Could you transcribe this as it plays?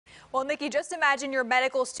Well, Nikki, just imagine your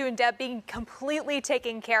medical student debt being completely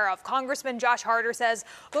taken care of. Congressman Josh Harder says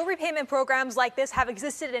loan repayment programs like this have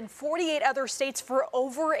existed in 48 other states for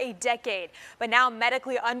over a decade. But now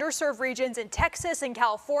medically underserved regions in Texas and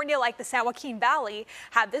California, like the San Joaquin Valley,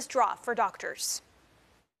 have this drop for doctors.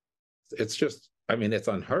 It's just, it's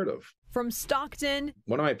unheard of. From Stockton,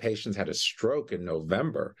 one of my patients had a stroke in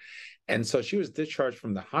November. And so she was discharged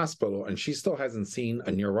from the hospital, and she still hasn't seen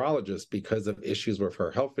a neurologist because of issues with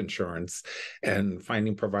her health insurance and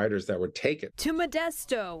finding providers that would take it. To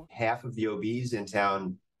Modesto. Half of the OBs in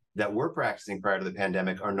town that were practicing prior to the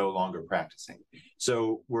pandemic are no longer practicing.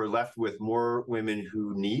 So we're left with more women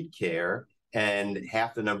who need care and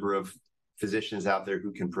half the number of physicians out there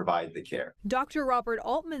who can provide the care. Dr. Robert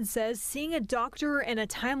Altman says seeing a doctor in a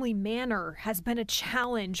timely manner has been a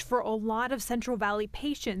challenge for a lot of Central Valley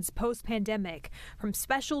patients post-pandemic, from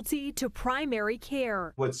specialty to primary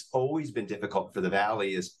care. What's always been difficult for the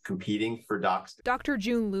Valley is competing for docs. Dr.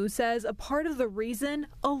 June Liu says a part of the reason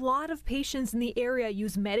a lot of patients in the area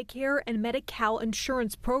use Medicare and Medi-Cal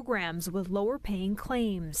insurance programs with lower paying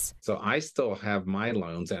claims. So I still have my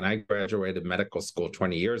loans, and I graduated medical school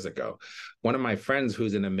 20 years ago. One of my friends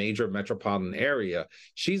who's in a major metropolitan area,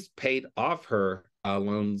 she's paid off her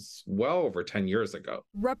loans well over 10 years ago.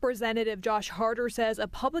 Representative Josh Harder says a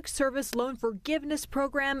public service loan forgiveness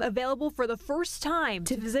program available for the first time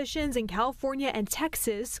to physicians in California and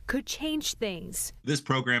Texas could change things. This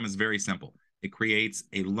program is very simple. It creates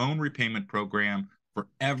a loan repayment program for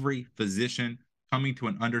every physician coming to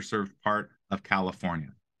an underserved part of California.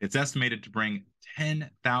 It's estimated to bring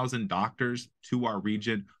 10,000 doctors to our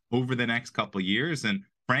region over the next couple of years, and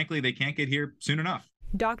frankly, they can't get here soon enough.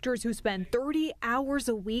 Doctors who spend 30 hours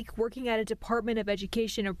a week working at a Department of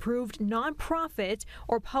Education approved nonprofit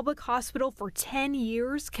or public hospital for 10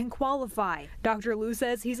 years can qualify. Dr. Liu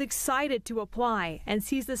says he's excited to apply and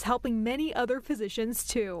sees this helping many other physicians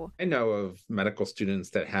too. I know of medical students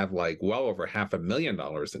that have well over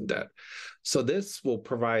 $500,000 in debt. So this will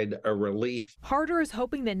provide a relief. Harder is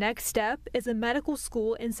hoping the next step is a medical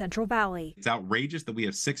school in Central Valley. It's outrageous that we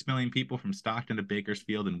have 6 million people from Stockton to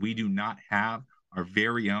Bakersfield, and we do not have our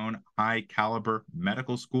very own high caliber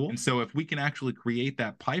medical school. And so if we can actually create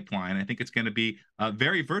that pipeline, I think it's going to be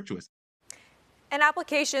very virtuous. And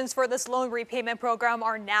applications for this loan repayment program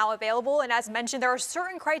are now available. And as mentioned, there are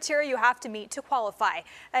certain criteria you have to meet to qualify.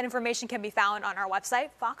 That information can be found on our website,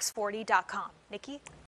 fox40.com. Nikki?